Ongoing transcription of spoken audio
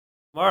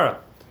Mara,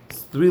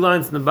 it's 3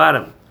 lines in the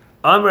bottom.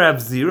 Amr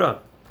Abzira,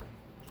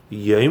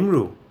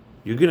 Yemru,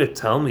 you're going to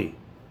tell me,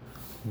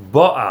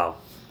 Baal,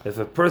 if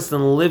a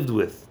person lived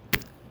with,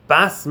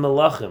 Bas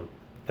Malachim,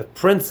 a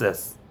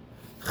princess,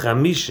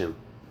 Chamishim,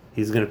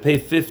 he's going to pay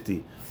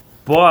 50.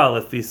 Baal,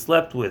 if he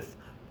slept with,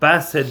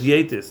 Bas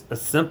Hedietis, a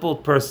simple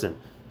person,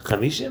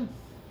 Chamishim,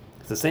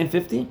 it's the same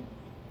 50?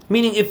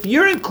 Meaning, if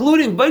you're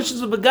including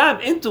Baishas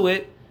Begam into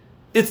it,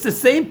 it's the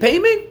same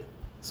payment?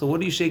 So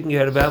what are you shaking your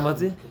head about,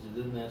 Mati? Because it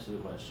didn't answer the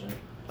question.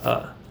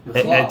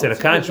 And to the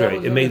contrary,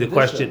 it made the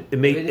question. It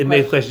made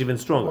the question even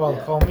stronger. Well,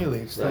 call me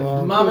leaks. The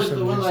mom is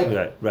the one like.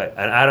 Right.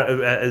 And I don't.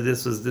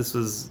 This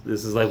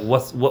is like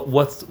what's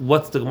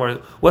the Gemara?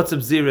 What's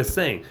Abzira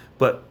saying?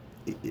 But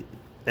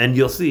and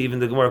you'll see, even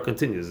the Gemara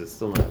continues. It's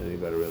still not any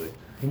better, really.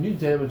 When you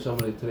damage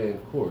somebody today in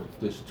court,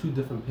 there's two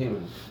different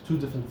payments, two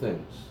different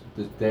things.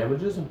 There's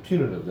damages and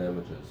punitive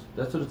damages.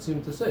 That's what it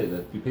seemed to say.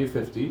 That you pay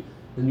 50,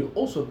 then you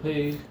also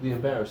pay the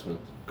embarrassment.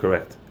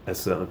 Correct. And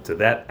so to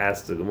that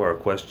asks the Gemara a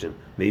question.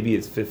 Maybe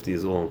it's 50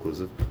 is all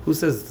inclusive. Who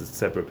says it's a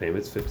separate payment?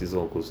 It's 50 is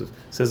all inclusive.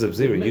 Says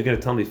Abzira, you're going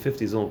to tell me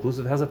 50 is all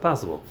inclusive? How's that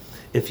possible?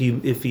 If he.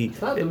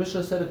 It's not. The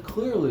Mishnah said it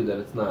clearly that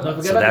it's not. No,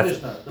 forget about the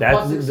Mishnah. The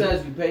pasuk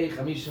says you pay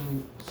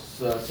Chamishim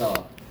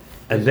Salah.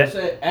 And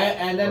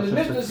then the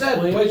Mishnah said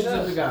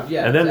Baishas Begam.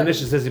 Yeah. And then the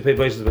Mishnah says you pay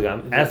Baishas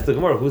Begam. Ask the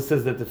Gemara, who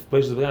says that the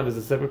Baishas Begam is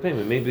a separate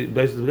payment? Maybe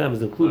Baishas Begam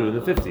is included in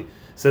the 50.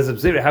 Says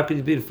Abzira, how could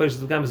you be the Baishas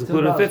Begam is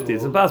included in 50?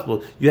 It's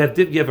impossible. You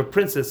have a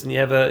princess and you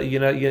have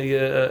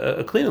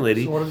a cleaning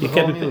lady. So what does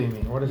Kol Mili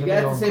mean? What does you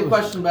got the same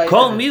question about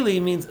Kol Mili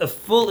means a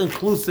full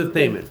inclusive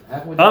payment.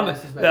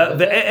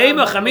 The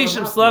Ema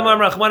Chamishim Slam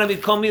Rachmana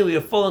means Kol Mili,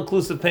 a full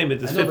inclusive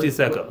payment is 50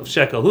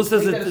 shekel. Who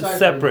says it's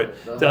separate?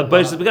 The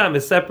Baishas Begam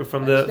is separate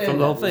from the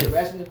whole thing. You're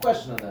asking a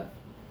question on that.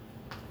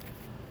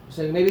 You're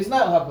saying maybe it's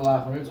not Hakal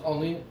Achmar, it's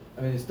only,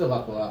 it's still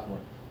Hakal Achmar.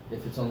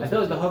 If it's only I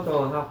feel like the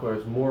Hakal and Hakmar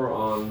is more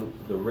on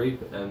the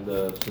rape and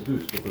the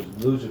seduce, because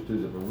those are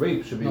two different.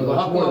 Rape should be the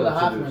much more Hakal than and the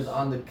Hakmar seduce. is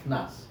on the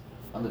Knas,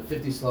 on the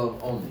 50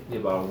 slov only. Yeah,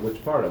 but on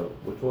which part of it?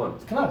 Which one?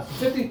 It's Knas.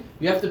 50,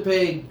 you have to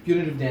pay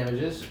punitive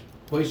damages,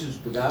 Baishas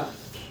Begam,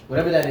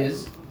 whatever that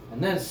is,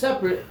 and then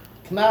separate,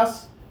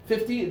 Knas,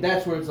 50,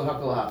 that's where it's the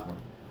Hakal Achmar.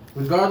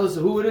 Regardless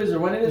of who it is or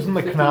when it is. Isn't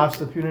the Knas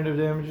the punitive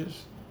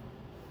damages?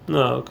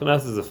 No,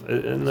 Knas is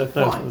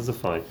a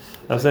fine.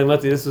 I'm saying,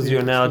 Mati, this was your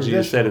analogy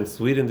you said in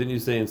Sweden. Didn't you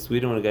say in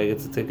Sweden when a guy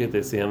gets a ticket,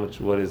 they see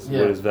what his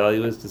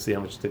value is to see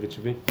how much the ticket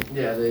should be?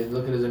 Yeah, they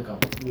look at his income.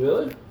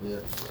 Really? Yeah.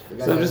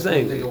 So I'm just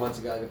saying. The ticket once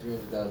a guy got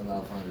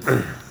 $300,000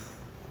 fine.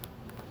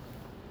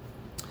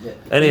 Yeah.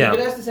 Anyhow. You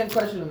could ask the same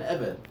question in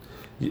Ebed.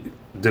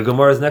 The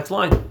Gemara's next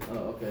line.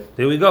 Oh, okay.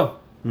 Here we go.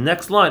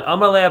 Next line.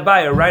 Amalei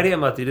Abaye, right here,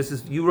 Mati.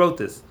 You wrote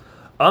this.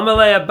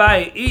 Amalei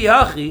Abaye,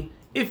 Ihachi,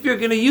 if you're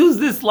going to use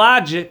this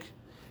logic,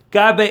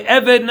 Gabe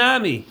Eved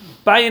Nami.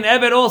 By an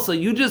Eved also.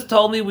 You just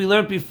told me, we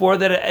learned before,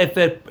 that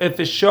if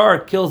a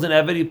shark kills an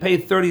Eved, you pay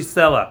 30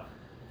 sela.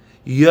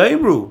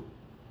 Yaimru.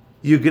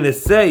 You're going to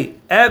say,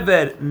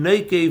 Eved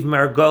Nekev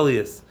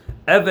Margolius.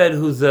 Eved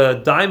who's a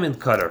diamond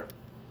cutter.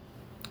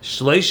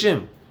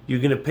 Shleishim. You're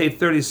going to pay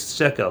 30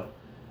 shekel.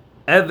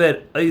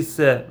 Eved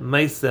Eise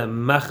Meise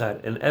Machar.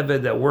 An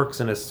Eved that works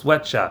in a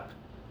sweatshop.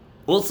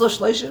 Also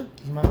Shleishim.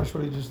 Isn't that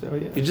what he just said? Oh,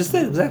 yeah. You just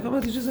said exactly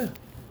what you just said.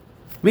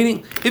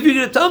 Meaning, if you're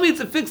going to tell me it's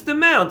a fixed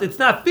amount, it's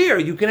not fair.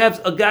 You can have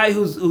a guy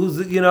who's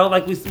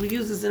like we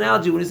use this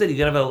analogy when he said you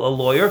can have a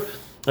lawyer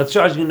that's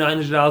charging you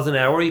 $900 an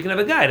hour, or you can have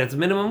a guy that's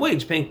minimum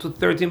wage paying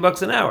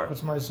 $13 an hour.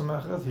 What's Maisa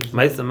Machat?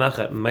 Maisa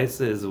Machat.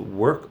 Maisa is a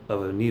work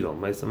of a needle.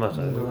 Maisa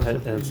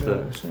Machat. Hence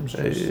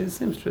the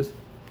seamstress.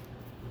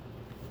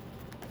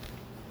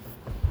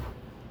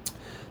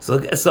 So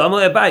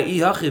Amalei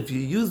Abaye, if you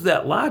use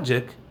that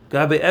logic,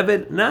 Gabe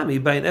Eved Nami,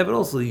 by an Eved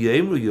also,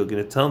 Yemru, you're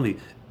going to tell me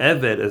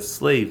Eved, a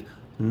slave,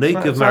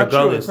 Nekev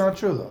Margalis. It's not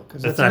true though.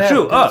 It's not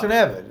true. It's an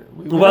Eved.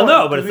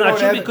 But it's not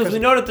true because we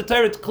know that the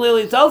Torah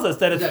clearly tells us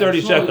that it's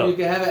 30 shekel. You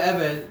can have an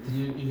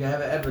Eved. You can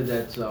have an Eved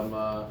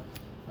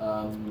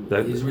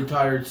that's he's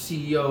retired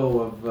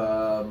CEO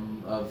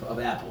of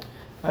Apple.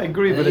 I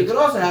agree, but you could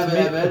also have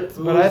an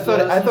Eved. But I thought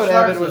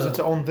Eved was its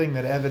own thing.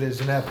 That Eved is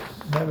an Eved.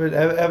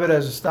 Eved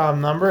has a stam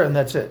number, and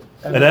that's it.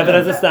 An Eved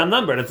has a stam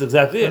number. That's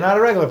exactly it. Not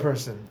a regular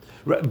person.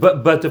 Right,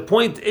 but the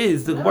point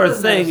is, the Gemara is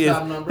saying is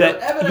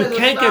that you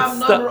can't get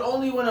stuck.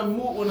 Only when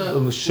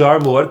a Shar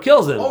Muad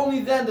kills him.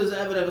 Only then does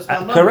Eved have a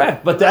stam number.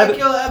 Correct, but if I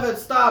kill Eved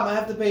stam, I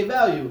have to pay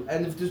value,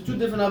 and if there's two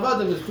different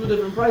avadim, there's two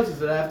different prices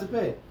that I have to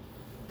pay.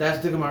 That's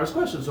the Gemara's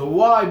question. So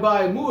why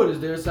buy Muad? Is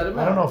there a set amount?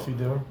 I don't know if you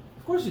do.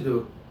 Of course you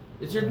do.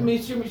 It's your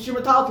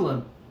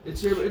metaltalin.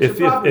 It's your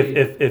property.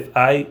 If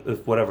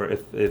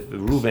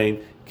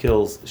Ruvain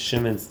kills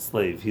Shimon's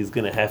slave, he's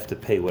going to have to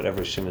pay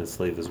whatever Shimon's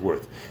slave is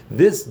worth.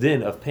 This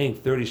din of paying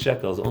 30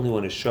 shekels only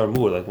when a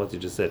sharmur, like what you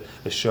just said,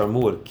 a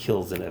sharmur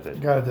kills an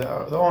Eved. God,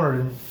 the owner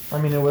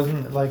didn't. It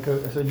wasn't like a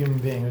human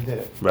being who did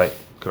it. Right,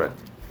 correct.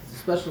 It's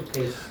a special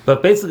case.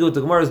 But basically, what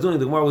the Gemara is doing,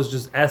 the Gemara was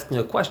just asking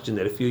a question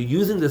that if you're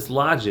using this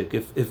logic,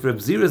 if Reb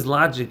Zira's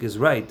logic is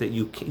right, that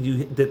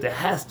that there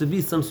has to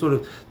be some sort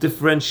of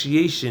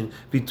differentiation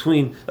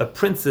between a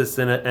princess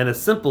and a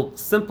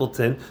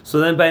simpleton, so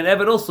then by an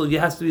Eved also,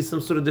 there has to be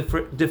some sort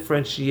of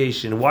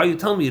differentiation. Why are you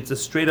telling me it's a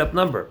straight up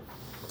number?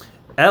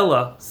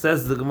 Ella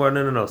says the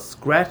Gemara, no,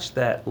 scratch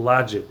that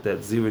logic that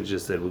Zira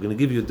just said. We're going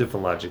to give you a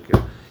different logic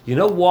here. You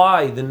know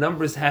why the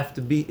numbers have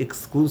to be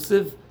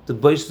exclusive? The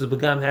Baishas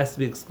Begam has to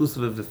be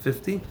exclusive of the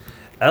 50.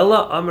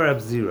 Ella Amar Ab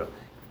Zira.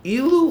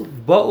 Ilu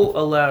Ba'u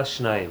Ala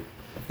Shnayim.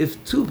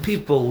 If two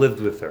people lived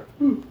with her,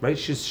 right?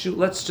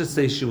 Let's just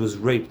say she was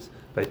raped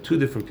by two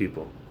different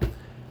people.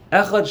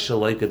 Echad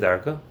Shalei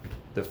Kedarka.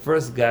 The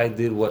first guy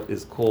did what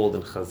is called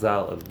in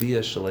Chazal a Bia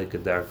Shalei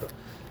Kedarka.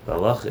 The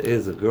halacha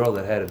is a girl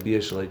that had a Bia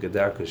Shalei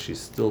Kedarka, she's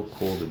still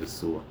called a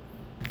Besua.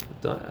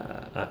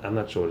 I'm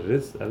not sure what it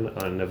is.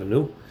 I never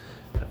knew.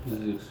 This is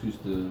the excuse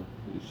the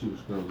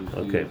Yeshiva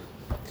girls. Okay.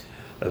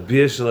 A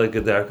Bia Shalei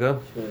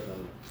Kedarka.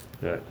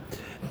 Right.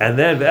 And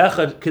then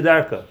Ve'echad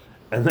Kedarka.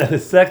 And then the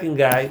second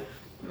guy.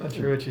 I'm not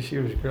sure which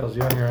yeshiva girls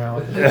young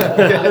around.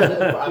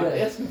 I'm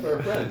asking for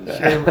a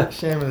friend.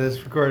 Shame of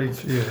this recording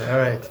to you. All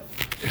right.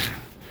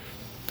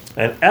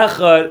 And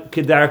Echad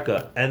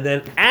Kedarka. And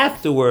then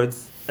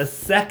afterwards, a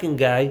second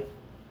guy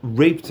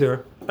raped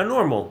her, a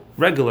normal,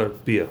 regular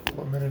Bia.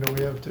 What minute do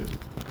we have to?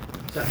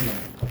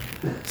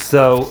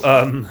 So,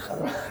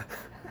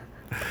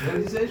 What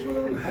did you say,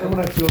 Shmuel? I don't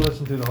want to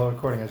listen to the whole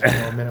recording. I just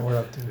know what minute we're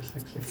up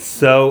to.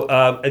 So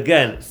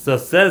again,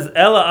 says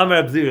Ella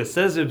Amar Abzira,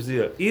 says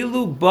Abzira,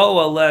 Ilu Bo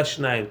Aleh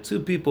Shnayim, two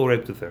people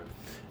raped with her.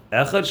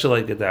 Echad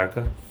Shalei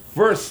Kedarka.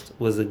 First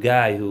was a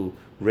guy who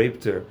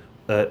raped her,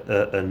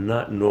 a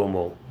not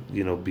normal,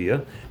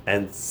 Bia,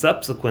 and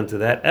subsequent to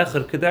that,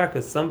 Echad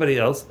Kedarka, somebody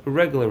else, a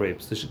regular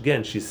rape. So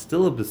again, she's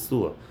still a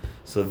Besula.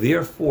 So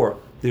therefore,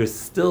 there's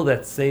still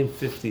that same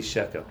 50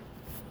 shekel.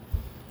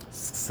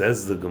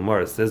 Says the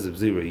Gemara, says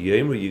Abzira,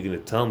 Yemer, you're going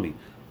to tell me,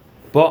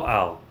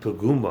 Ba'al,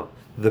 Peguma,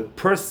 the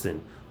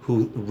person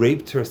who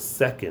raped her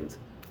second,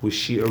 was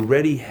she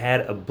already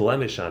had a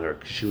blemish on her,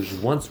 because she was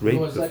once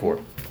raped before.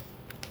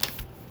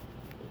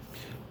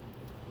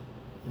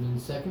 You mean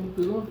the second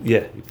Puguma?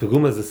 Yeah,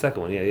 Peguma is the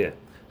second one, yeah.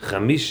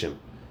 Chamishim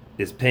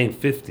is paying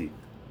 50.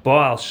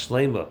 Ba'al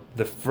Shlema,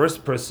 the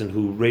first person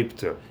who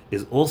raped her,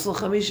 is also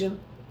Chamishim?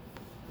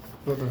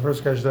 But the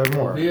first guy should have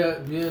more.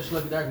 Bia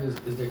Shalei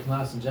Kedarka, is there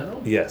class in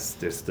general? Yes,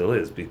 there still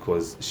is,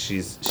 because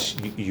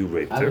you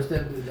raped her.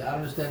 I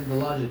understand the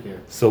logic here.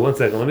 So one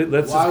second,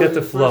 let's Why just get was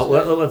the the flow.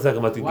 first guy- One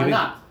second, Mati. Why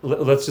not?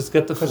 Let's just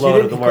get the Because flow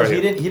of the Gemara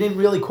he here. didn't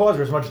really cause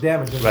her as much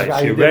damage as the guy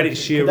Right, who did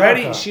she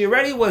Kedarka.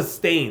 already was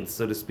stained,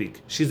 so to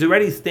speak. She's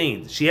already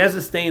stained. She has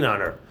a stain on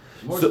her.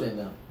 More So- staying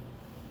down.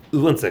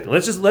 One second.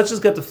 Let's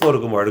just get the flow to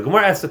Gemara. The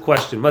Gemara asked the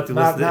question. Mati,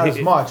 Not as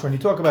much. When you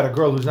talk about a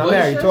girl who's not Well,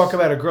 married, you she's- talk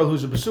about a girl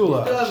who's a You still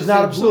basula. have She's the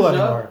not a same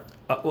basula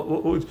busha.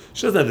 anymore.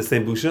 She doesn't have the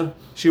same busha.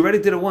 She already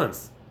did it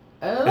once.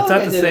 It's It's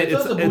not the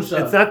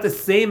same. It's not the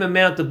same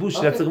amount of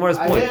busha. That's the Okay, Gemara's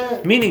I point.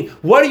 hear- Meaning,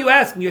 what are you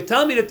asking? You're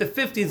telling me that the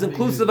 50 is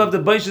inclusive of the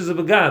baishas of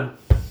Agam.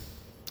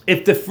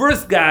 If the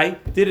first guy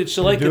did it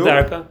Shalei You do?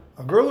 Kedarka,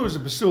 A girl who's a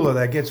basula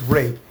that gets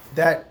raped,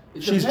 that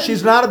It she's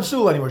depends. not a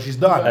basula anymore. She's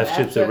done. That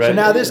shit's So already. So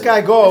now this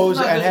guy goes It's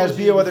not and just has when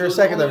Bia she's whether a basula,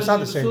 second only there. It's not when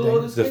the she's same basula,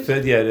 thing. this The case?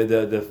 50,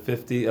 the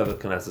 50 of a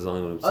kanas is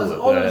only when it's Oh, it's Psula.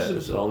 only when It's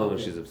she's only when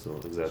Psula, she's a okay.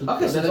 Psula, exactly.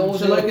 Okay, so That's then only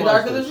Shalei thing Kedarka,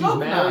 applies. there's She's no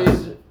married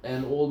class.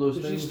 and all those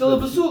things. She's still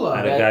a basula.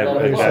 And a That- guy, that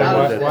a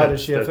applies. guy Why does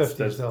she have that's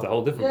 50 still? a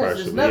whole different Yes, parsha.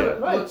 it's but never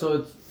right. So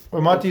it's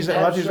Well, Mati's right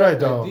abstract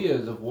though.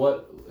 ideas of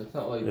what it's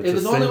not like. It's If a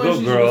it's only when single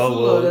she's girl a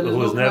basula, then who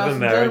there's was no never class in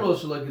married. general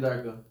Shalei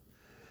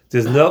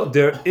Kedarka.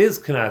 There is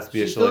kanas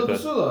Bia She's still a Shalei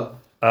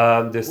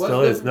basula. There still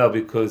What's is, no,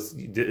 because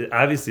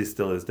obviously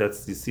still is.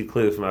 That's, you see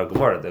clearly from our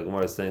Gemara. The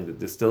Gemara is saying that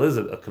there still is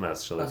a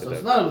kanas Shalei So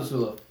it's Kedarka. not a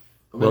basula.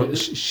 Well,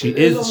 she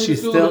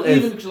still is.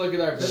 Even Shalei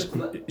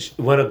Kedarka.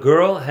 When a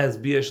girl has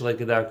Bia Shalei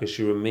Kedarka,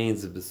 she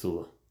remains a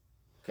Basula.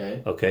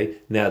 Okay. Okay,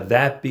 now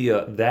that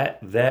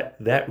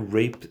that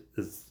rape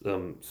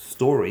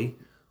story,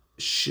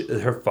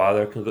 her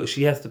father can go.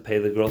 She has to pay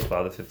the girl's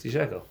father 50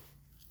 shekel.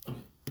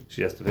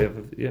 She has to pay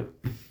 50. Yeah.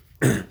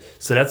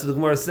 So that's what the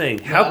Gemara is saying.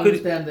 How I could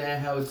understand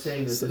how it's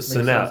saying that this makes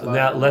so now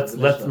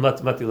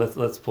sense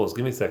let's pause.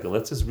 Give me a second.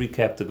 Let's just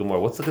recap the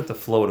Gemara. Let's look at the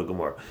flow of the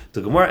Gemara.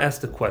 The Gemara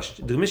asked the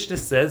question. The Mishnah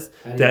says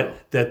How do you know?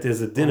 that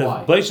there's a din Why?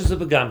 of Baishas of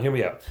Agam. Hear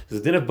me out.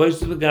 There's a din of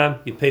Baishas of Agam.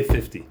 You pay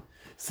 50.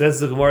 Says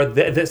the Gemara.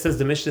 That says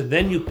the Mishnah.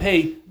 Then you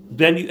pay.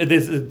 Then you,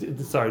 there's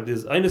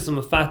Einus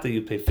Mafata,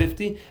 you pay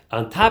 50.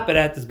 On top of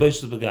that, there's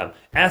Baishas Bagam.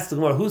 Ask the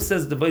Gemara, who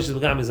says the Baishas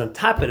Bagam is on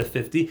top of the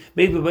 50?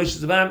 Maybe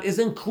Baishas Bagam is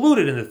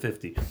included in the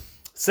 50.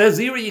 Says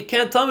here, you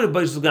can't tell me the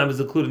Baishas Bagam is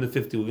included in the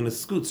 50. We're going to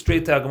scoot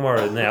straight to our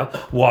Gemara now.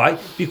 Why?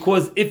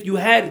 Because if you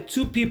had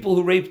two people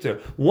who raped her,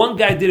 one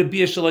guy did a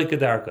Bia Shalei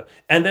Kedarka,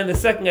 and then the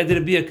second guy did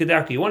a Bia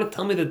Kedarka, you want to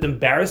tell me that the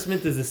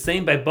embarrassment is the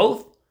same by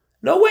both?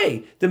 No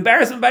way. The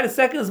embarrassment by the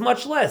second is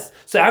much less.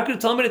 So how could you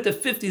tell me that the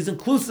 50 is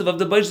inclusive of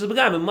the Baishas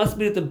Bagam? It must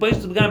be that the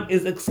Baishas Bagam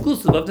is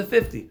exclusive of the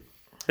 50.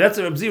 That's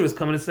what Reb Zira is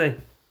coming to say.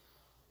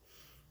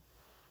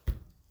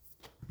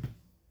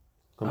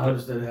 I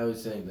understand how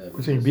he's saying that.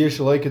 We're saying Bia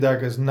Shalei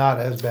Kedarka is not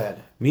as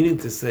bad. Meaning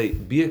to say,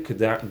 Bia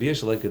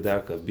Shalei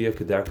Kedarka, Bia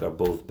Kedarka are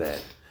both bad.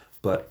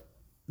 But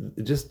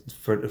just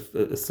for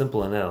a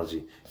simple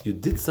analogy, you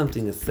did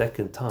something a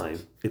second time,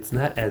 it's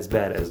not as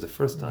bad as the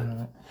first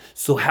time.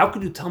 So how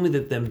could you tell me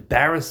that the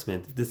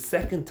embarrassment the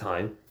second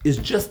time is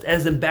just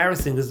as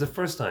embarrassing as the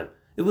first time?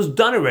 It was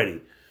done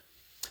already.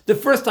 The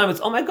first time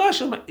it's, oh my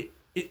gosh,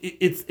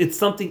 it's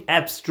something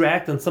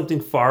abstract and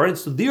something foreign.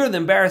 So there the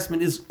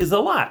embarrassment is a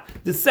lot.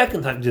 The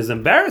second time there's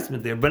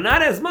embarrassment there, but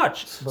not as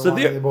much. So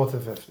they both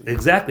have 50.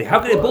 Exactly. How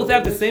could they both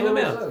have the same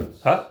amount?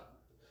 Huh?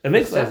 It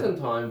makes the second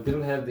time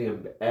didn't have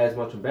as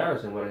much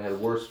embarrassing, but it had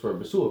worse for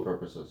basula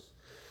purposes.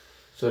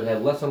 So it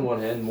had less on one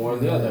hand, more on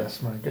the other.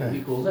 It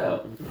equals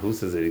out. Who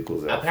says it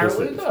equals out?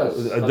 Apparently it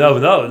does.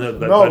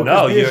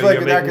 No, You're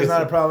making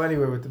not a problem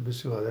anyway with the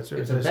basula. That's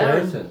it's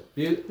embarrassing.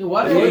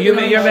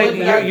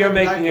 You're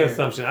making an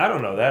assumption. I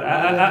don't know that.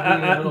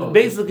 I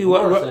basically,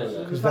 what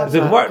the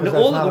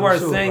Gemara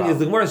is saying is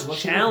the Gemara is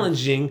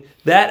challenging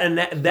that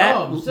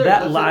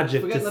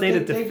logic to say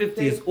that the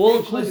 50 is all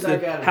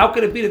inclusive. How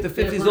could it be that the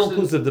 50 is all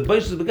inclusive? The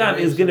Baishas Begam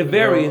is going to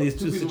vary in these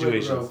two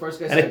situations,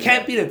 and it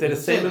can't be that they're the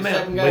same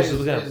amount. Baishas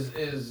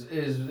Begam.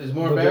 Is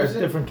more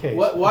embarrassing. Different case.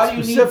 Why do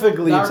you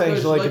specifically it's saying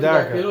Shalei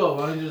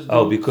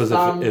Kedarka? Because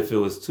if it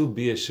was 2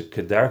 Bia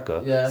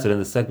Kedarka, so then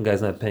the second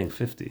guy's not paying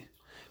 50.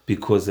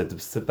 Because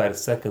by the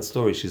second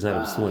story she's not a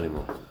Basula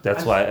anymore.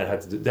 That's why I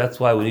had to do.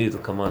 That's why we needed to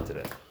come on to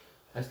that.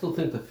 I still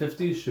think the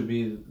 50 should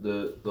be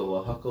the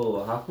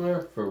lahakal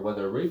lahachmer for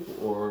whether rape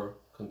or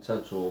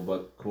consensual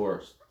but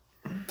coerced.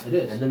 It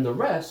is, and then the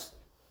rest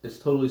is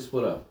totally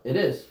split up. It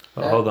is.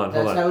 Hold on.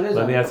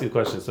 Let me ask you a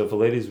question. So if a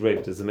lady's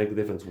raped, does it make a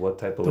difference what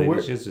type of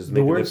lady she is? Does it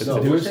make a difference?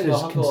 The word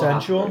is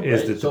consensual.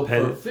 Is it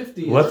dependent?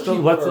 What's the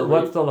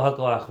lahakal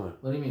lahachmer?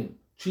 What do you mean?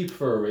 Cheap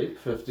for a rape,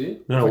 50.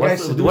 No, what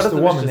does the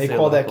woman? They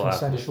call that lahakal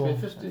consensual.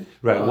 50.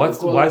 Right. Why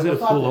is it a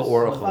kula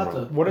or a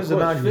chumrah? What is the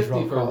non-Jewish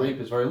 50 for rape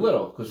is very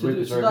little because rape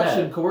is very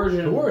bad.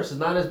 Coercion. Coerce is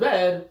not as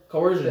bad.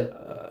 Coercion.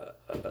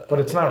 But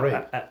it's not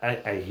rape.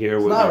 I hear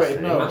what you're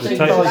saying. No, the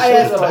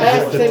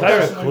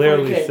Torah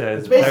clearly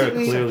says. But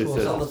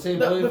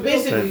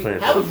basically,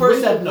 how the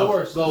first said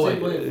no. Go away.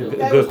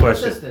 Good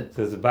question.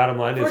 Because the bottom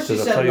line is,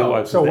 because I'll tell you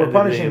why. So we're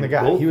punishing the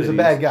guy. He was a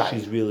bad guy.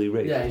 She's really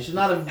raped. Yeah, he should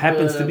not have.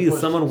 Happens to be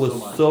someone was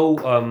so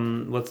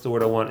what's the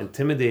word I want?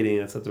 Intimidating.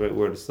 That's not the right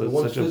word.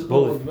 Such a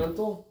bully.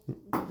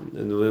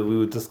 And we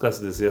would discuss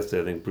this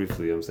yesterday, I think,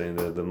 briefly. I'm saying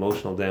the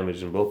emotional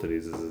damage in both of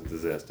these is a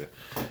disaster.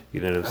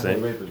 You know what I'm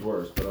saying? Rape is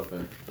worse, but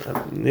okay.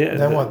 Yeah.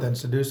 Then what? Then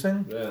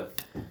seducing? Yeah.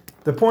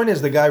 The point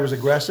is, the guy was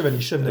aggressive and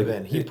he shouldn't have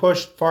been. He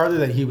pushed farther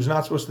than he was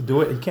not supposed to do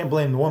it. You can't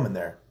blame the woman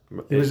there.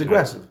 He was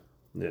aggressive.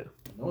 Yeah.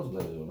 No one's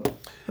blaming the woman.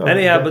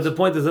 Anyhow, but the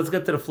point is, let's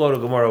get to the flow of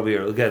Gemara over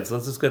here again. So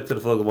let's just get to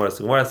the flow of Gemara.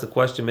 So Gemara asks the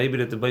question: maybe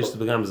that the Baishas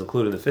Begam is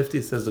included in the 50.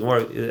 It says the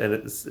Gemara, and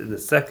it's in the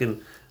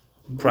second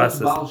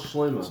process.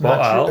 It's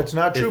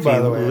not true, by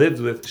the way. If he lived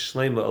with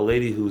Shlema, a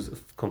lady who's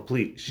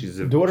complete, she's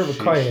a daughter of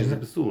a kohen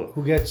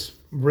who gets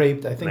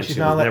raped. I think she's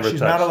not allowed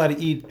to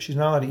eat. She's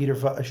not allowed to eat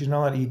her. She's not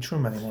allowed to eat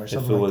truma anymore.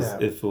 Something like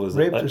that. If it was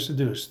raped or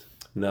seduced.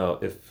 No,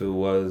 if it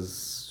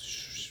was.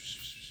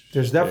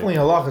 There's definitely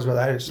halachas about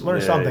that. I just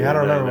learned something. I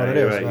don't remember what it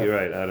is. You're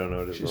right. I don't know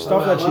what it is.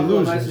 Stuff that she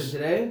loses.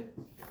 Today,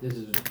 this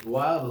is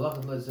wild.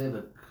 The let's say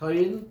the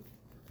kohen,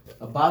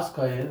 a bas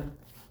kohen,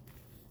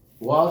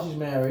 while she's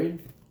married,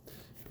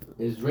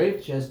 is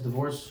raped. She has to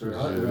divorce her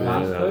husband.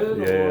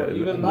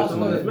 Even No.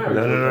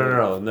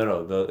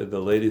 The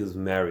lady who's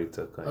married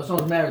to a kohen. Oh,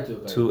 someone's married to a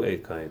kohen. To a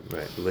kohen,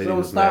 right? The lady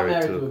someone's who's not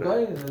married to a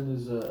kohen, and then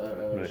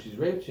there's she's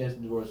raped. She has to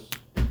divorce.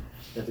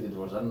 She has to get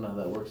divorced. I don't know how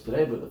that works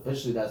today, but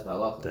officially that's the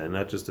halacha.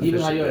 Not just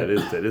officially. That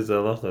is the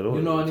halacha at all.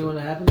 You know anyone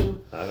that happened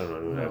to? I don't know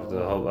anyone that happened to.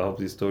 I hope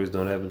these stories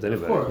don't happen to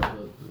anybody. Of course.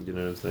 You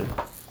know what I'm saying?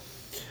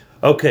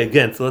 Okay,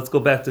 again, so let's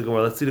go back to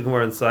Gemara. Let's see the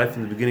Gemara inside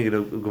from the beginning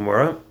of the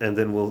Gemara, and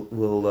then we'll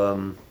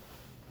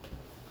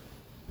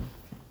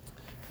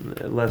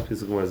last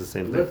piece of Gemara is the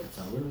same thing.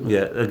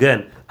 Yeah,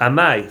 again,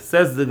 Amai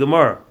says the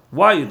Gemara.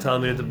 Why are you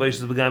telling me that the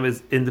Baishas Begam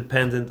is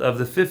independent of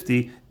the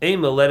 50?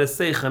 Ema, let us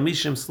say,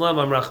 Chamishim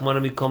Slamam Rachmana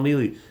Mikol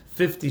Mili.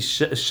 50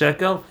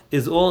 shekel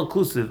is all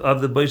inclusive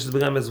of the Baishas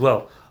Begam as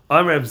well.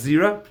 Amr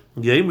Abzira,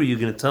 Yaimri, you're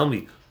going to tell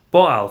me,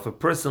 Baal, if a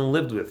person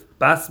lived with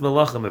Bas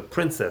Melachim, a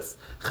princess,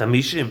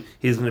 Chamishim,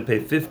 he's going to pay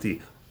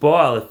 50.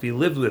 Baal, if he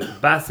lived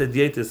with Bas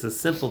Edietis, a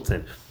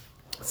simpleton,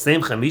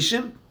 same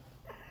Chamishim?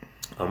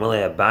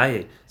 Amalei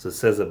Abaye, so it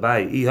says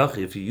Abaye, Ihachi,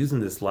 if you're using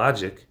this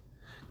logic,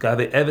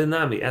 Gabe Eved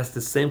Nami, ask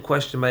the same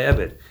question by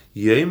Eved.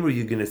 Yaimri,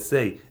 you're going to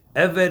say,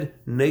 Eved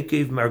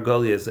Nekev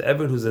Margolias,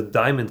 Eved who's a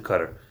diamond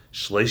cutter.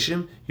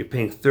 Shleishim, you're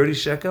paying 30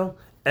 shekel.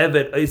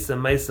 Eved Eisa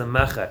Maisa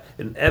Macha,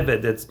 an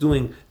Eved that's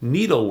doing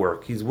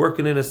needlework. He's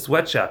working in a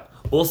sweatshop.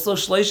 Also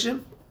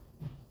Shleishim?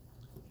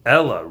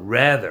 Ella,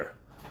 rather.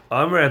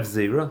 Amr Rav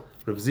Zira.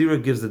 Rav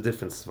Zira gives a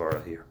different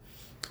svara here.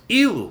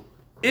 Ilu,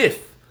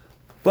 if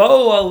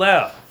Bo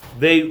Allah,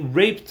 they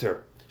raped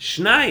her.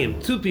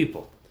 Shnayim, 2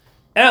 people.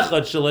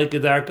 Echad Shalei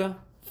Kedarka,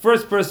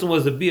 First person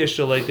was a bia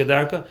shalei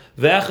kedarka,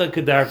 ve'echa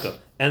kedarka,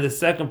 and the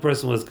second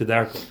person was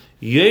kedarka.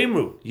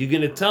 Yemru, you're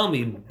going to tell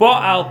me,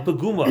 ba'al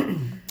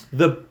peguma,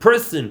 the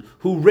person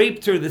who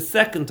raped her the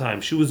second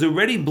time, she was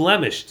already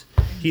blemished.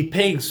 He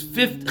pays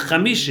 50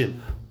 chamishim.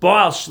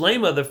 Ba'al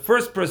shlema, the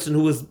first person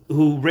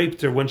who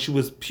raped her when she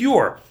was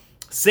pure,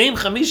 same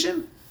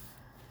chamishim.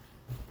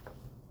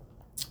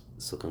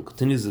 So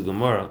continues the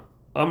Gemara.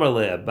 Amar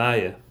le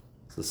Abaya.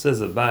 So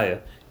says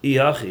Abaya.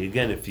 Iachi,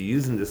 again, if you're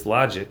using this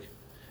logic,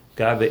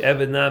 Gabe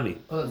Eved Nami.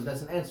 Oh,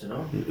 that's an answer,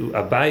 no?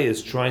 Abaya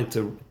is trying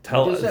to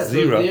tell You just said,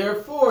 Zira. So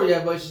therefore, you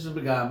have Baishas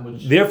Begam,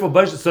 which.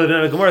 Therefore, so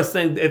then the Gemara is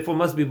saying therefore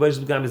must be Baishas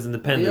Begam is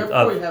independent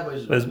Therefore, of. you have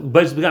Baishas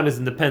Baishas Begam is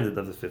independent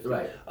of the 50.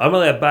 Right. Amar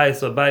le Abaya.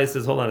 So Abaya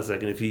says, hold on a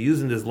second. If you're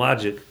using this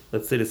logic,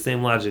 let's say the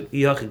same logic.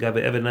 Iachi Gabe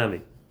Eved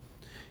Nami.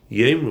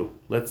 Yemru.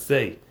 Let's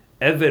say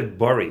Eved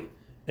Bari,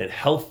 a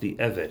healthy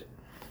Eved.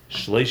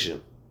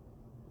 Shleishim,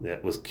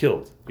 that was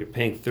killed, you're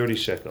paying 30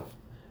 shekel.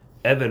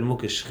 Eved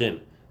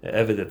mukashchin, an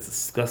Eved that's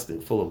disgusting,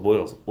 full of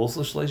boils,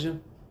 also Shleishim?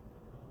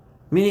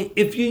 Meaning,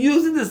 if you're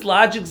using this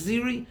logic,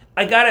 Ziri,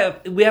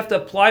 we have to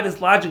apply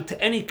this logic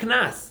to any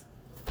knas.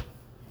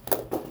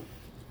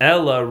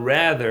 Ella,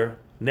 rather,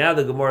 now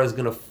the Gemara is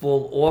going to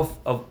fall off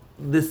of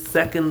this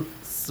second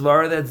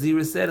svara that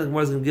Ziri said, and the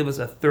Gemara is going to give us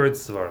a third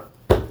svara.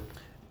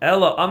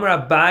 Ella Amar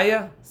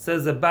Abaya,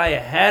 says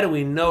Abaya, how do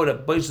we know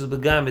that Baishas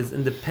Begam is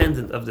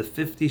independent of the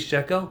 50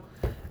 shekel?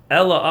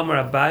 Ella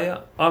Amar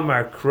Abaya,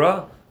 Amar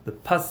Kra, the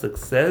pasuk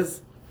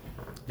says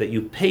that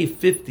you pay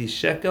 50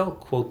 shekel,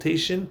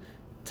 quotation,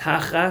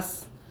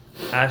 tachas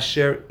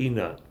asher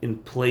ina, in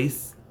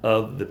place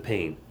of the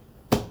pain.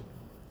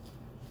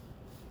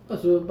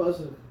 That's what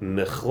Pasuk.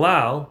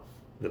 Mechlal,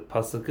 the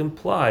pasuk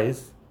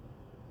implies,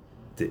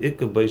 the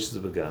ikka Baishas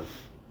Begam.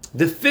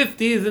 The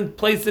 50 is in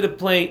place of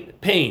the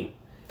pain.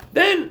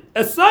 Then,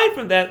 aside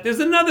from that, there's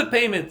another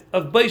payment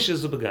of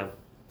Baishas Begam.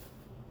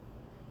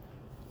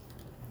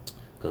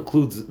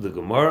 Concludes the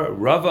Gemara.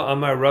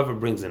 Rava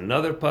brings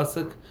another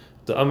pasuk.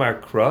 The Amar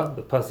Kra,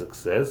 the pasuk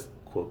says,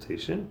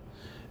 quotation,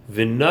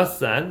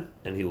 V'nasan,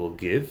 and he will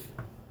give,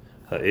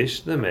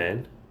 Ha'ish, the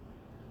man,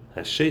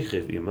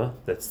 Ha'sheichev ima,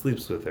 that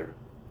sleeps with her,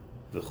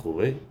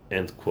 V'chule,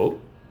 end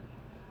quote.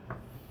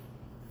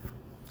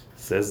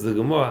 Says the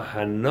Gemara,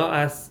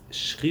 Hanoas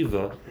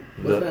Shchiva,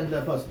 What's the end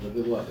of that Pasuk?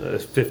 The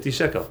what? 50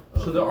 shekel.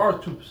 So there are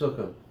two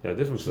psukim. Yeah,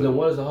 different So then psukim.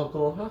 what is the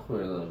Hakol and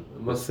Hachmer then?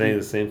 It must Saying be.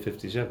 the same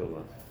 50 shekel.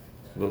 Man.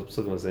 Both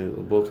psukim are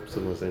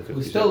saying 50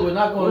 We're shekel.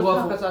 not going to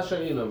What go does off. Tachas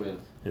Asher Ina mean?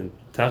 And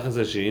Tachas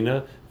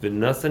Hashina,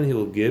 V'nasan he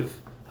will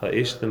give,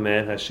 Ha'ish the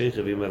man,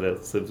 Ha'sheichev ima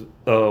that lives.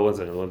 Oh, 1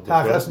 second.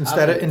 Tachas,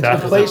 instead of in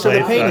Tachas place of the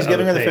in pain, he's place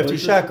giving her of the the 50 pain.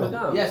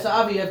 shekel. Yes,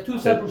 Avi, you have two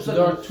separate There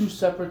are psukim. two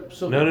separate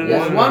psukim. No.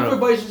 Yes, one for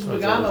Baishas No,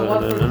 Begam and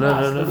one for no,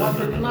 Knas. no, The no, one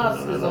for Knas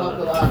is the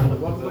Hakal Achmer.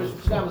 One for Baishas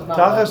Begam is not.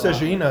 Tachas Hakal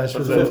Hashina is for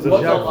the What's 50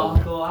 What's the shekel.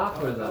 Hakol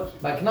Achmer then?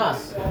 By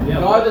Knas,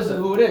 regardless of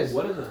who it is.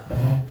 What is it?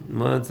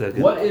 1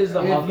 second. What is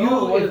the If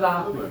Hakol? What you, is the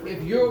Achmer?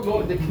 if you're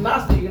going, the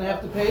Knas that you're going to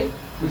have to pay,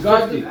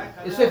 regardless,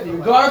 it's 50.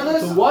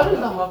 Regardless, So what is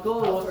the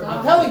Hakol and what's the I'm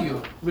Achmer? telling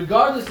you,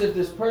 regardless if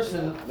this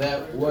person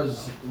that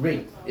was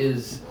raped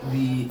is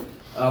the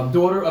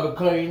daughter of a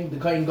Kohen, the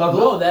Kohen Gadol,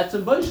 No, that's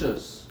in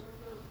Baishas.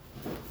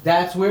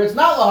 that's where it's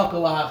not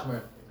lahakal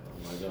lahachmer.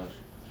 Oh my gosh.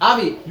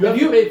 Avi, You have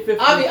to pay 50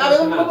 Avi, for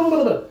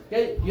Knas.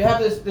 okay, you have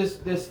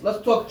this.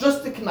 Let's talk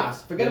just the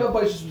Knas. Forget about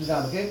Baishas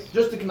Begam, okay?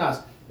 Just the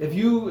Knas.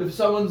 If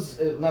someone's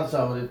not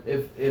someone,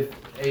 if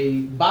a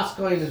Bas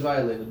Kohen is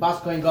violated, Bas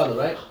Kohen Gadol,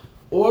 right?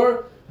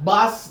 Or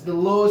Bas, the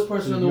lowest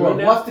person in the You're world.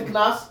 now- What's the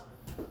Knas?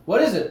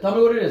 What is it? Tell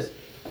me what it is.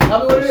 Tell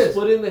me what it is.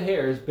 Splitting the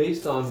hairs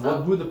based on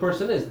who the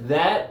person is.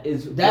 That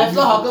is. That's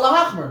when you- lahakal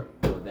lahachmer.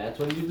 No, that's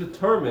when you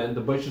determine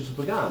the Baishas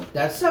Begam.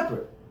 That's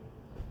separate.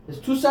 It's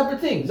two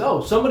separate things.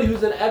 No, somebody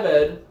who's an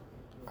Eved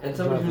and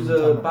somebody who's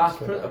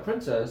a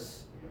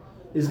princess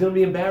is going to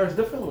be embarrassed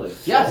differently.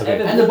 Yes,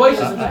 Okay. and the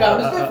Baishas Begam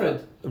is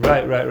different.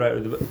 Right.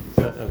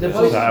 The Sorry,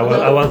 voice- I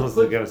wasn't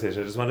listening to the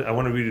conversation. I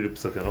want to read you the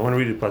psukim. I want to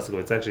read you the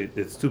pasuk.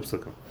 It's two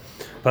psukim.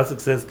 Pasuk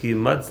says, "Ki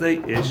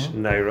matzei ish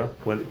naira."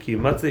 When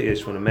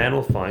a man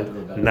will find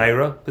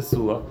naira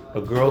besula,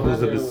 a girl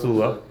who's a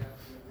besula,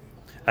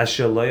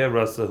 ashalaya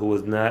rasa, who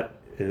is not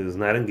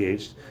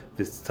engaged.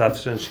 This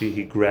tafshan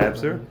he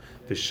grabs her,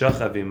 v'shach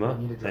avima,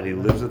 and he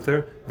lives with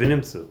her.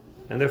 V'nimtzu,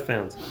 and they're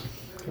found.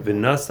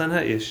 V'nasan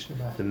ha'ish,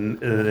 the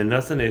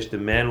nasan ish, the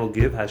man will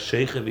give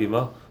hasheich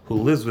avima, who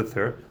lives with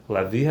her,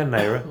 laviha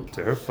naira,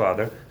 to her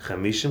father,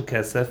 chamishim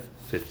kesef,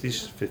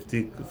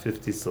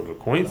 50 silver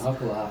coins.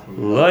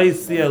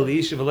 Laisi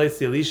Elisha,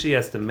 he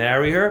has to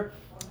marry her,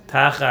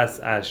 tachas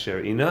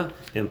asher ina,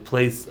 in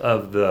place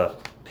of the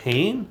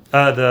pain,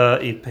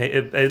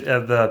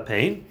 the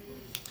pain.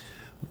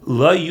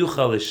 La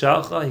yuchal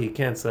ishalcha, he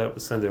can't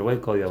send her away.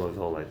 Kol yom of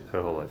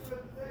her whole life.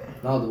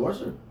 Now divorce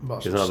her.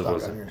 Bus He's was not stuck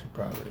divorcing. on your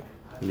property.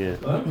 Yeah.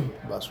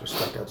 Bus was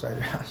stuck outside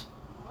your house.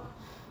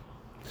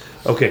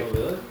 Okay. Oh,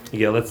 really?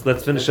 Yeah. Let's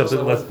finish up.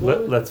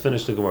 Let's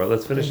finish the Gemara.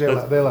 Let's finish. They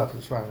left.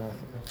 It's fine.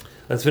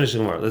 Let's finish the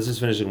Gemara. Let's just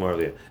finish the Gemara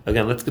over here.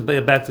 Again, let's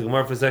get back to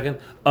Gemara for a second.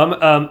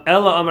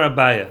 Ella Amar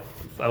Abaya.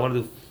 I want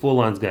to do full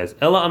lines, guys.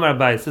 Ella Amar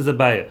Abaye says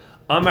Abaye.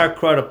 Amar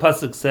Kra, the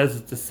pasuk says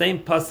it's the same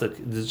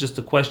pasuk. It's just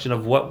a question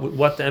of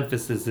what the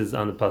emphasis is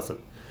on the pasuk.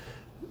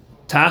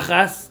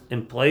 Tachas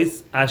in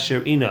place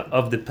asher ina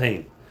of the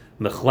pain.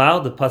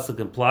 Mechlal, the pasuk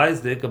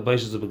implies the ikka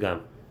baishas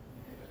ubagam,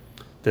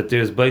 that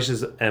there's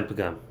baishas and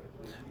pagam.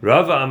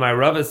 Rava Amar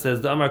Rava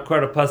says the Amar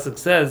Kra, the pasuk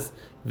says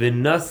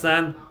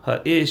v'nasan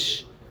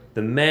ha'ish,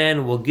 the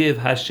man will give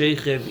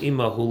hashechev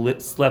ima who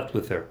slept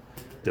with her.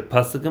 The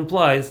pasuk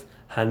implies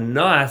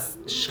hanas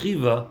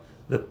shchiva,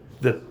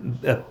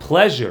 the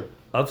pleasure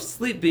of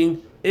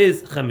sleeping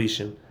is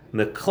chamishin.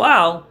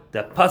 Meklal,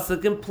 that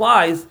pasuk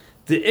implies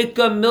the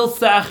ikka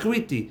milsa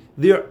achriti.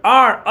 There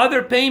are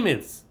other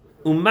payments.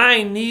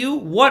 Umay niu.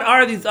 What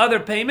are these other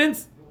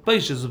payments?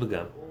 Baishas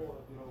ubagam.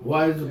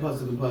 Why does the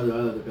pasuk imply the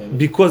other payment?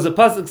 Because the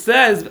pasuk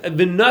says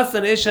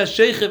v'nasan ish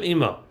hashechev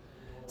ima.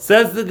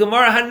 Says the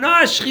Gemara,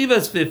 Hana Shchiva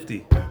is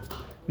 50.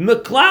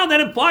 McLeod, that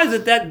implies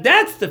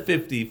that's the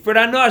 50 for the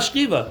Hana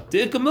Shchiva.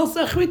 The Ikamil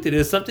Sachriti,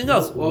 there's something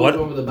else. What was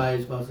wrong with the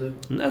Bayis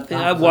pasuk? Nothing.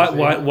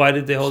 Why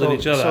did they hold at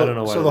each other? I don't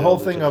know why. So the whole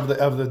thing of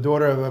the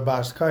daughter of a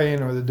Bas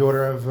Kayin or the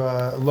daughter of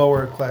a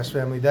lower class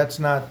family, that's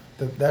not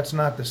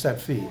the set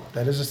fee.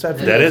 That is a set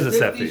fee. That is a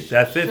set fee.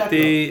 That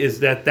 50 is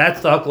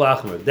that's the Hakla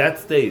Achmer. That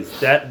stays.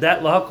 That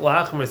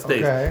Hakla Achmer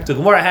stays. Okay. So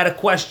Gemara had a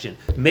question.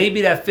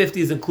 Maybe that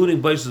 50 is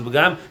including Baishas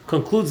Bagam.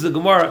 Concludes the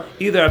Gemara,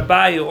 either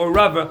Abaye or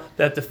Rava,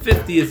 that the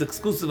 50 is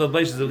exclusive of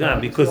Baishas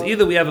Bagam. Because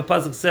either we have a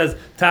pasuk says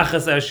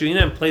Tachas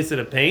Ashurina in place of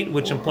the pain,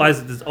 which implies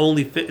that there's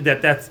only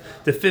that's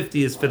the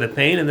 50 is for the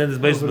pain, and then there's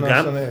Baishas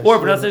Bagam, or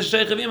B'naseh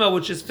Sheikh Avima,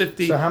 which is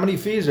 50. So how many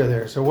fees are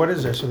there? So what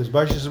is there? So there's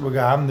Baishas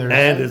Bagam,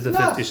 there's the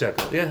 50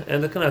 shekel. Yeah.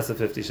 And the Knesset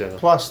 50 shekel.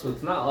 Plus, So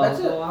it's not That's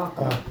it.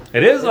 Lakal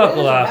It is How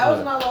Lakal is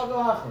it not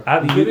Lakal Achmer?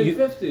 Avi, You're giving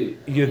 50.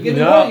 You're getting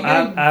no, more, you're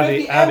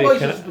getting 50 and Avi,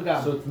 Baishas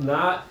Bagam. So it's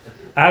not.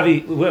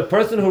 Avi, a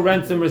person who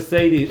rents a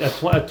Mercedes, a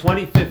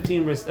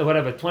 2015,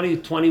 whatever,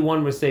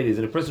 2021 Mercedes,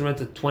 and a person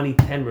rents a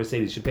 2010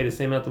 Mercedes, should pay the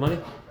same amount of money?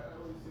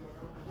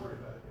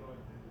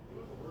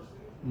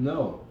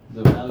 No.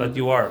 The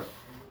value.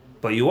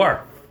 But you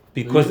are.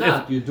 Because you're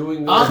not. You're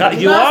doing. On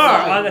the you Knas are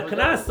side. on the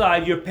Knas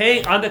side, you're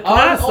paying on the On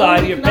Knas side,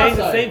 only you're Knas paying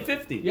the side. same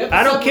 50. You have to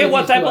I don't care separate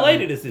what these type two of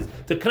lady items. this is.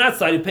 The Knas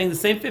side, you're paying the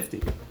same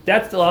 50.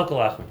 That's the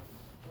Lakal Achmer.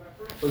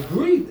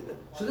 Agreed.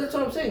 So that's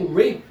what I'm saying.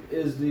 Rape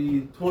is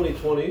the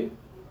 2020.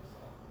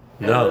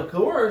 And No. the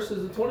coerce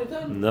is the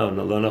 2010. No,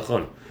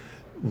 nachon.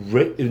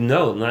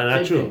 No,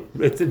 not Same true.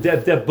 It's,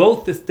 they're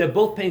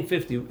both paying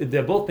 50.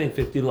 They're both paying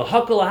 50.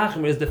 Lahakal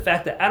hachmer is the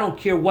fact that I don't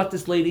care what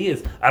this lady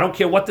is. I don't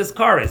care what this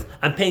car is.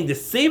 I'm paying the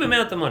same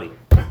amount of money.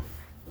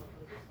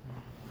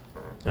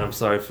 I'm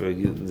sorry for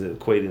you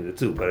equating the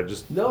two, but I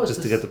just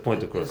to get the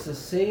point across. It's the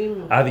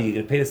same. Avi, you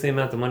gonna pay the same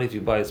amount of money if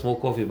you buy a small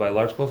coffee, you buy a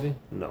large coffee?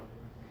 No.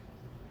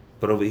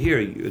 But over here,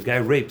 a guy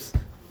rapes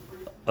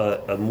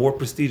a more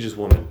prestigious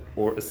woman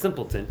or a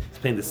simpleton. He's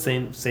paying the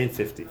same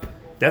 50.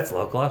 That's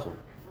lahakal hachmer.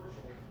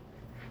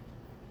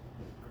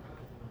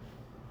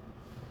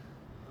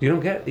 You don't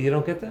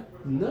get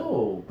that?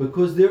 No,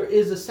 because there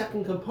is a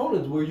second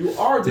component where you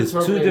are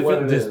determining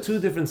what it is. There's two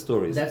different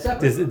stories. That's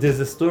separate. There's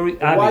a story.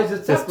 Why is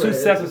it There's separate? two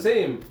It's separate. the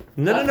same.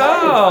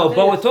 No.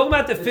 But we're talking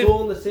about the It's 50.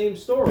 all in the same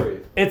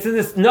story. It's in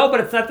this. No, but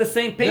it's not the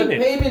same The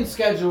payment. payment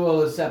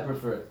schedule is separate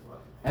for it.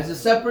 As a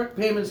separate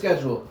payment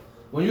schedule.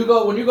 When you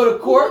go to Well,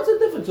 court, what's the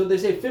difference? So they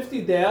say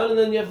 50 down, and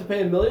then you have to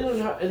pay $1 million,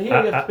 and here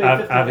you have to pay I'll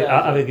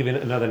 50,000. give you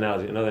another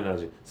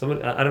analogy. Someone,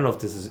 I don't know if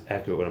this is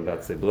accurate what I'm about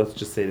to say, but let's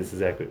just say this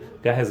is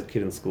accurate. Guy has a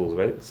kid in schools,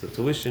 right? So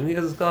tuition, he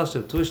has a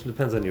scholarship. Tuition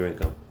depends on your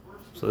income.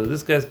 So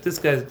this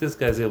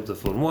guy's able to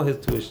afford more. His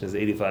tuition is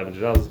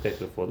 $8,500. This guy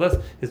can afford less.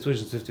 His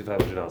tuition is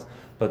 $5,500.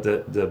 But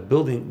the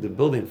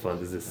building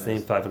fund is the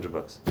same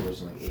 $500. it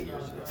was like 8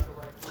 years ago.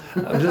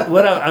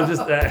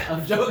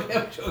 I'm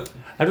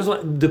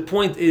joking. The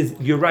point is,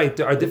 you're right.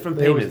 There are different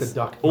They always payments,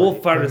 deduct all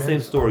money. part of the same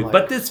Payments story. are like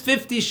But this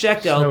 50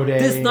 shekel, snow day,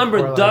 this number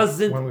or like when we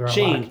doesn't were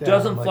change, locked down,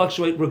 doesn't like-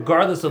 fluctuate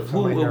regardless of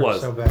who my it nerves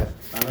was. so bad.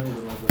 I don't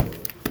even know.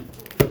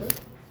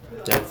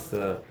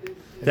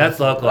 That's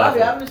Ravi, I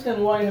Lakal.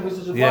 understand why you're having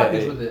such a Yeah,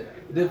 blockage yeah. with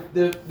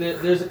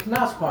it. There's a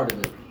Knas part of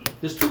it.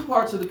 There's two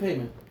parts of the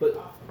payment, but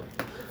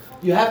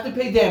you have to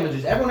pay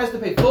damages. Everyone has to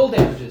pay full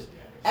damages.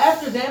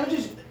 After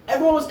damages,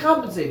 everyone was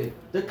compensated.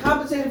 They're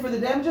compensated for the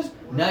damages.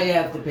 Now you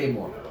have to pay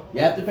more. You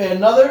have to pay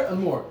another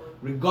and more.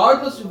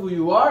 Regardless of who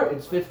you are,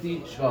 it's 50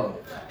 shekalim.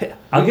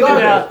 I'll give you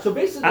now. So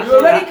basically, You're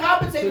already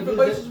compensated for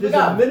there's, Baishas there's a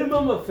Bagam.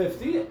 minimum of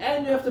 50,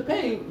 and you have to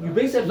pay. You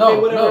basically have to No, pay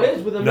whatever no. it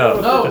is with a No.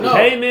 minimum No, of 50. The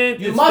payment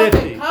You is must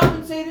 50. be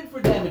compensated for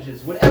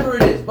damages, whatever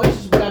it is.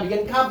 Baishas Bagam, you're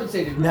getting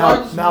compensated.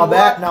 Regardless of Now who you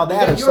that are, you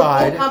get your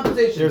aside, full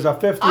compensation. there's a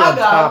 50 on Agav,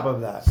 top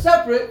of that.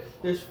 Separate,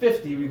 there's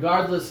 50,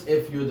 regardless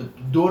if you're the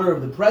daughter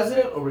of the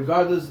president or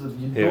regardless if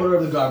you're the Here. daughter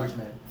of the garbage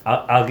man.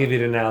 I'll give you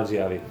the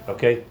analogy, Avi.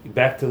 Okay,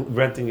 back to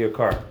renting your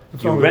car.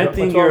 You're wrong with-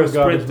 renting what's wrong your with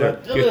garbage Sprinter.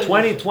 man? Your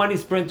 2020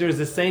 Sprinter is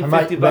the same I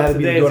might $50 rather a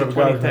be the day as daughter your of a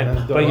garbage man 2010,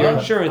 than the but your daughter of-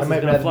 insurance I is might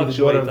going to rather be the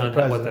fluctuate daughter of the on what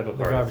president, type of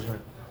the car. garbage man.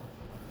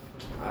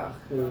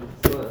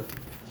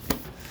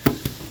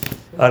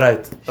 All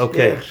right.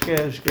 Okay.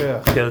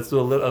 Shkech. Okay. Let's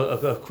do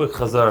a quick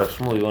chazara.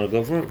 Shmuel, you want to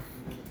go for it?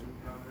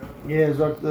 Yeah,